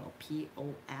拥有 possess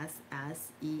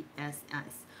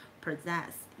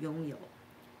拥有。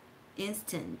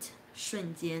instant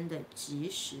瞬间的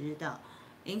即时的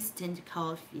instant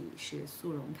coffee 是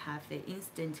速溶咖啡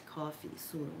instant coffee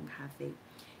速溶咖啡。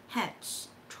hatch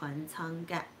船舱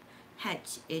盖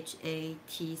hatch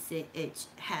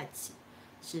hatch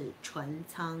是船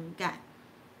舱盖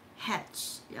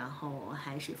hatch 然后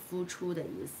还是孵出的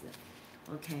意思。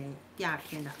 OK 第二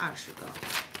篇的20个，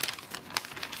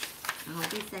然后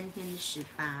第三篇的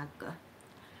18个。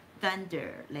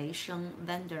thunder 雷声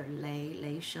thunder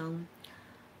雷声。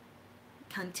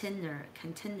container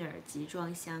集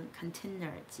装箱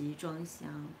container 集装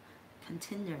箱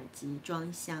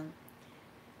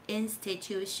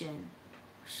institution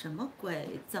什么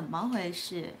鬼？怎么回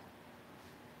事？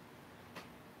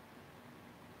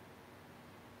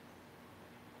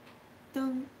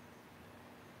灯，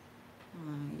哎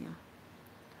呀，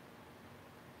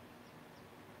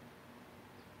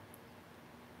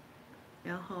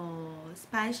然后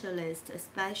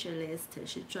specialist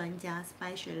是专家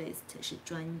specialist 是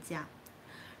专家。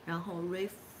然后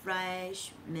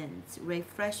refreshments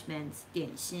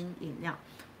点心饮料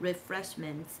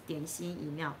refreshments 点心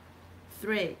饮料。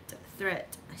thread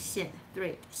线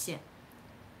thread 线。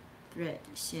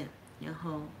然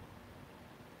后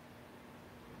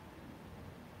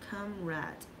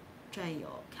comrade 战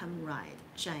友 comrade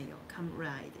战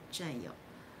友。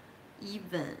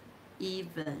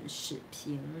even 是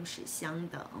平是相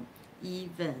等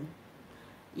even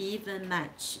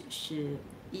match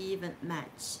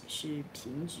是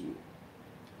平局。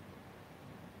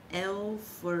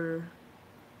alphabet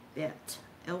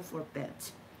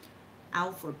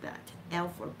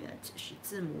是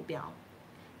字母表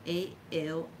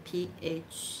alphabet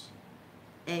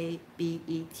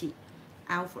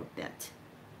alphabet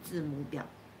字母表。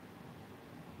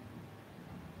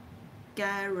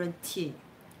guarantee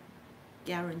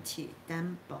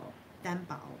担保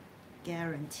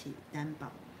guarantee 担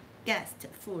保。guest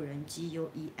富人 guest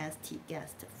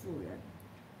guest 富人。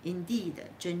indeed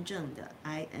真正的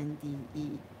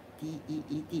indeed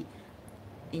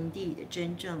indeed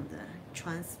真正的。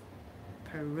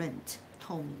transparent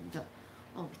透明的。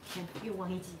哦天，又忘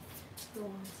记一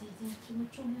件这么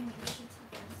重要的事情，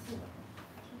烦死了。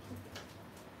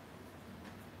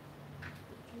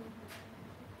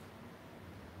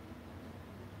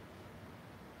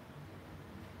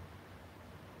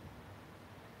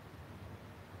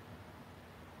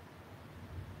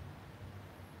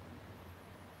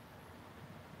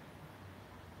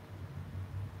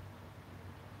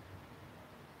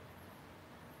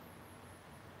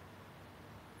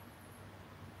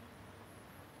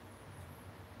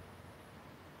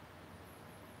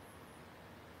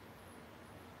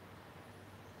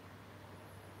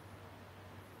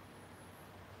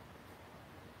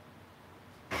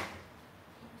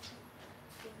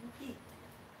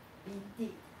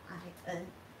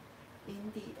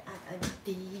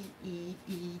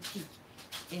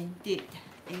Indeed,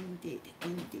 indeed,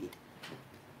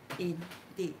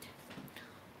 indeed.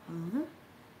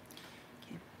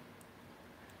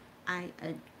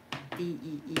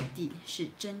 ，indeed 是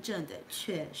真正的、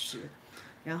确实。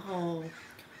然后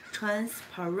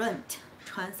transparent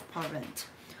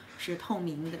是透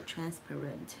明的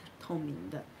 ，transparent 透明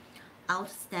的。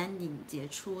outstanding 杰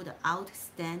出的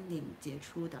 ，outstanding 杰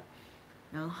出的。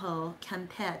然后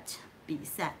compete 比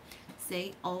赛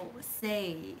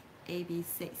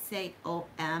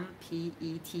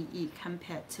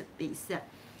compete 比赛。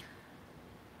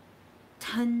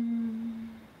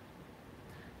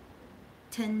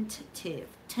tentative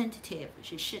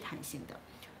是试探性的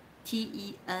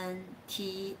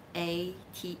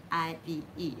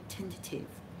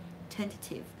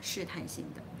tentative 试探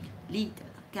性的 lead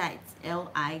盖子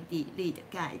lead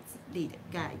盖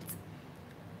子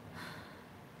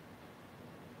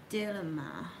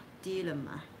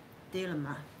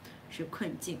dilemma 是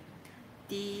困境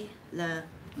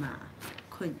dilemma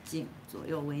困境左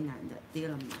右为难的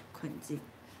dilemma 困境。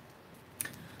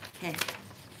OK，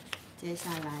 接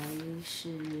下来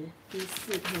是第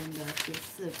4篇的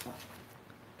14个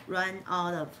run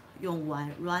out of 用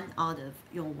完 run out of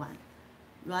用完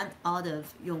run out of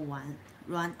用完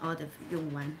run out of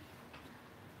用完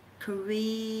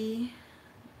curriculum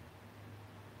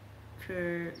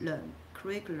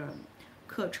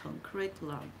课程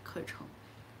curriculum 课程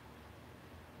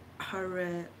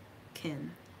hurricane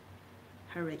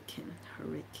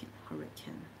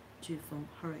飓风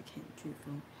hurricane 飓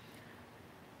风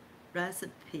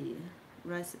recipe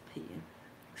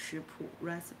食谱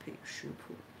recipe 食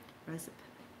谱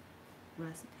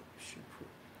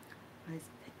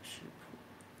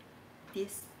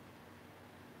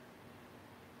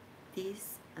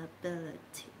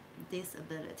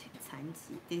disability 残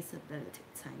疾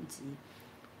残疾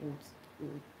无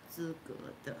资格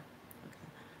的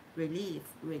relief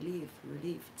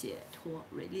解脱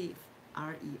relief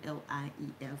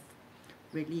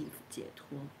relief 解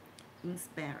脱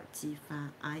inspire 激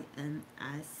发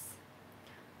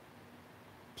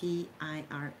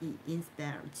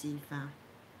inspire 激发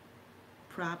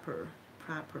proper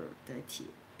得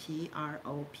体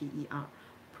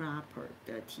proper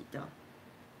得体的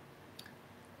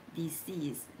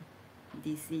disease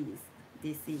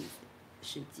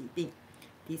是疾病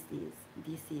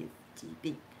disease 疾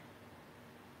病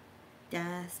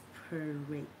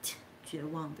desperate 绝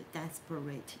望的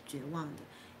desperate 绝望的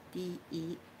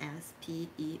desperate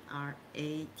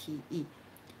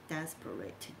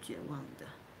desperate 绝望的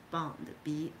bound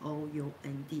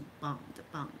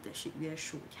bound 是约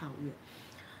束跳跃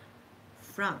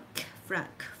frank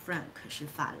是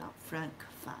发廊 frank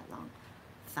发廊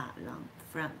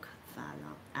frank 发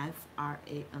廊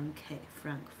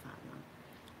frank 发廊。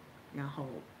然后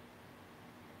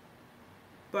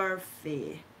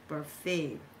buffet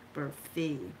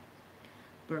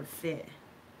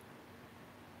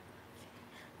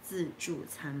自助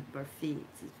餐 buffet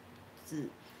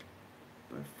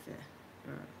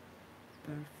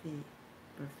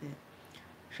buffet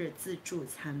是自助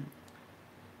餐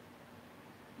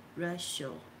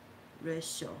racial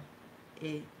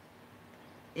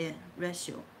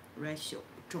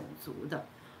种族的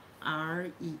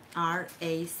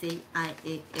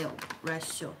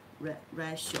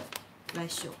racial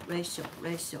racial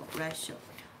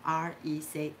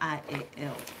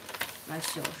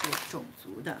racial 是种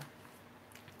族的。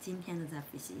今天的再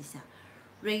复习一下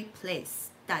replace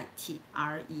代替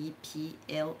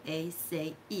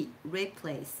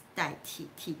replace 代替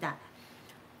替代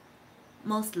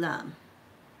Muslim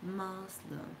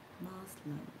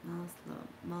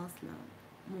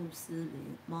穆斯林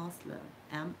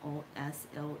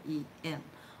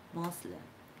Muslim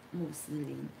穆斯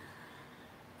林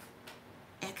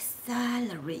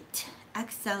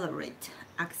accelerate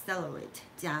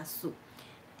加速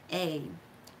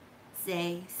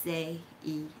accelerate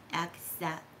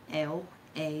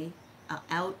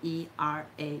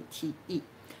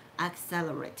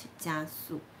accelerate 加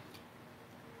速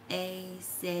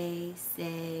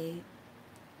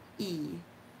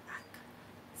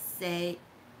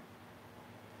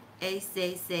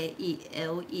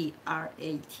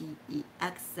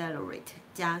accelerate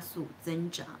加速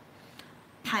增长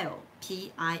pile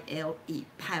pile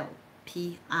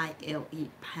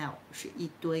是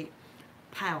一堆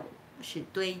pile 是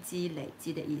堆积累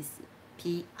积的意思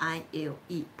pile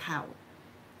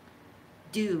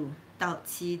due 到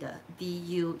期的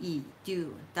due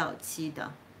到期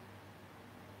的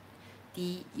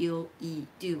due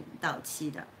到期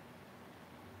的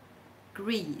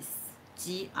Greece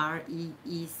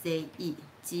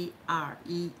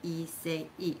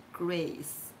Greece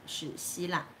是希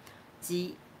腊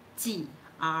Greece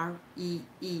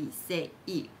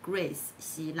R-E-E-C-E Grace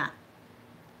希腊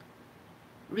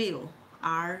Rail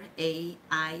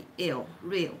R-A-I-L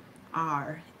Rail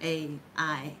R-A-I-L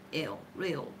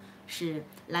Rail 是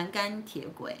栏杆铁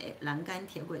轨的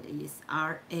意思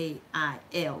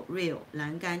R-A-I-L Rail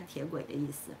栏杆铁轨的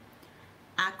意思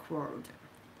Awkward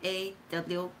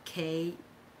A-W-K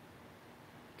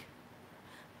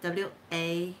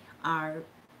W-A-R-D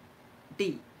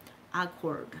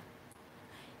Awkward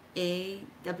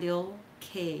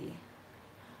A-W-K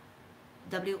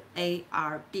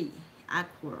W-A-R-D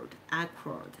Awkward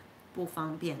不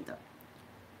方便的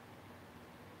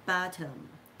Bottom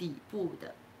底部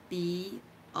的 B-O-T-T-O-M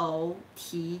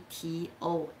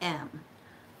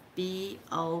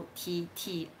B-O-T-T-O-M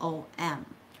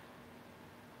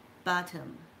Bottom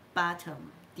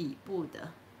底部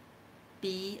的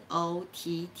B-O-T-T-O-M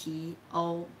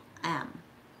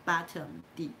Bottom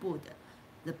底部的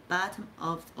The bottom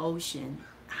of the ocean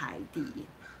海底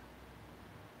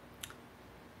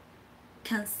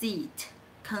Consist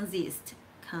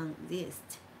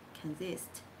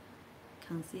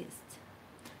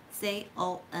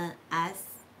C-O-N-S-I-S-T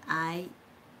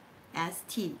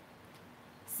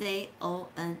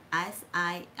C-O-N-S-I-S-T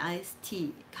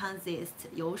consist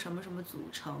由什么什么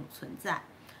组成存在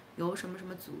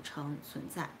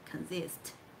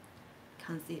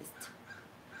consist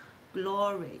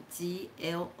Glory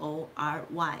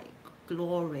G-L-O-R-Y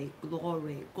Glory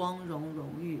光荣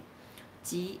荣誉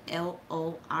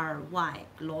G-L-O-R-Y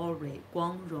Glory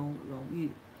光荣荣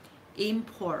誉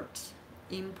Import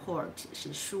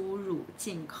是输入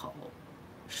进口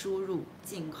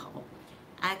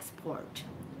Export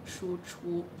输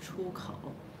出出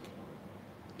口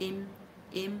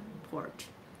Import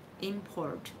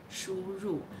输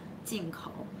入进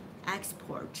口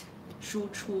Export 输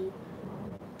出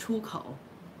出口，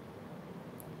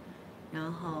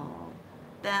然后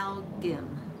Belgium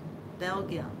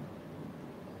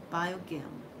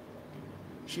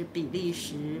是比利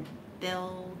时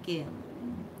Belgium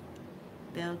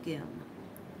懂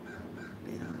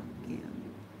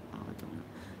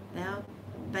了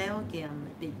Belgium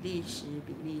比利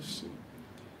时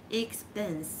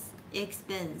Expense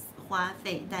花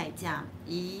费代价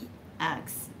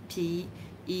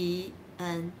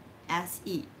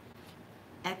E-X-P-E-N-S-E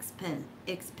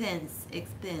Expense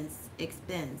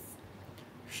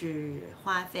是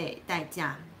花费代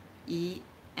价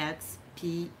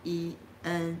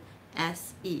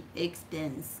E-X-P-E-N-S-E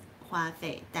Expense 花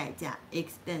费代价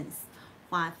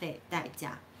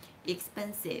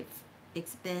Expensive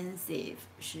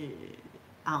是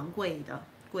昂贵的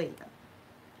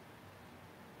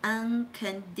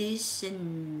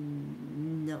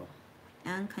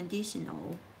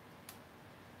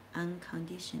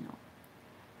Unconditional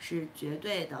是绝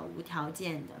对的无条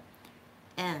件的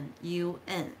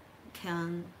N-U-N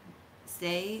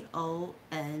C-O-N-D-I-T-I-O-N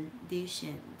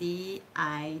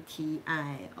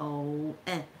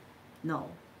No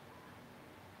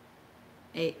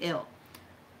A-L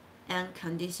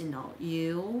Unconditional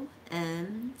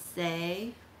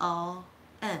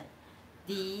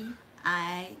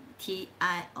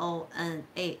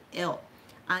U-N-C-O-N-D-I-T-I-O-N-A-L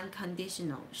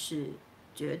Unconditional 是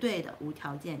绝对的无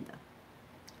条件的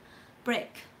Break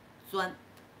钻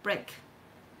Break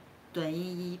短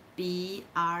音一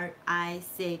B-R-I-C-K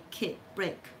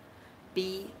Break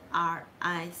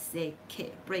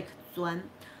B-R-I-C-K Break 钻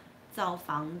造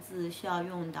房子需要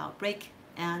用到 Brick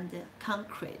and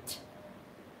Concrete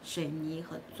水泥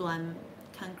和砖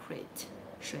Concrete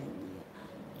水泥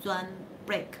砖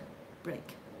Brick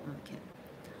OK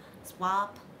Swap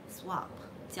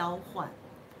交换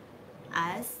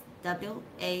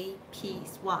S-W-A-P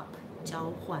Swap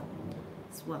交换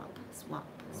Swap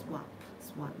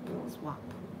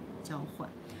交换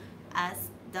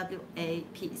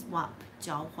S-W-A-P Swap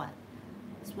交换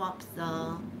Swap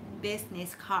the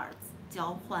business cards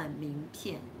交换名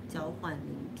片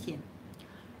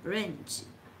Range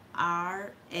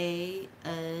R-A-N-G-E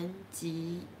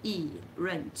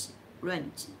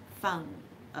Range 放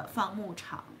牧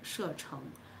场射程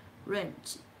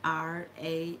Range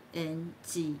R-A-N-G-E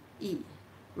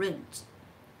Range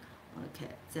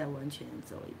OK 再完全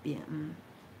走一遍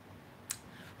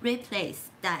Replace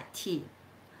代替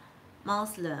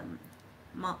Muslim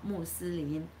穆斯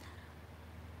林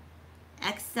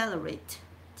Accelerate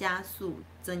加速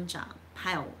增长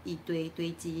Pile 一堆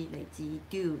堆積累積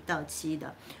Due 到期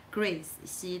的 Grace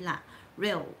希腊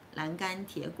Rail 欄杆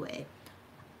鐵軌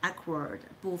Awkward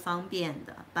不方便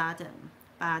的 Bottom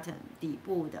底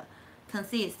部的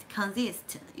Consist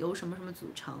由什么什么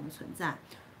组成存在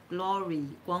Glory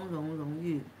光荣荣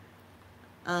誉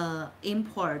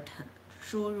Import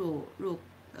输入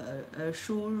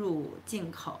输入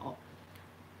进口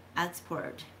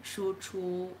export 输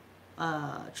出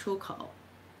出口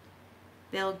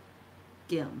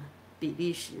Belgium 比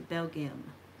利时 Belgium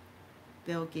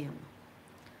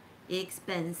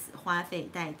expense 花费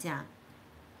代价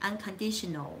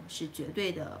unconditional 是绝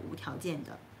对的无条件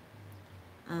的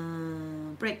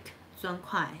break 砖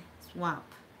块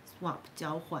swap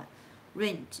交换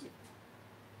range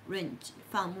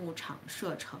放牧场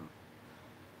射程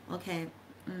OK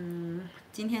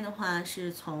今天的话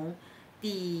是从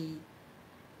第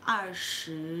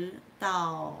20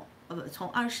到从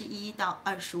21到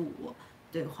25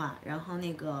对话，然后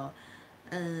那个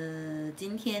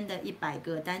今天的100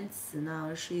个单词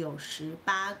呢是有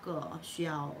18个需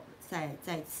要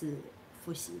再次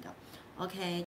复习的 OK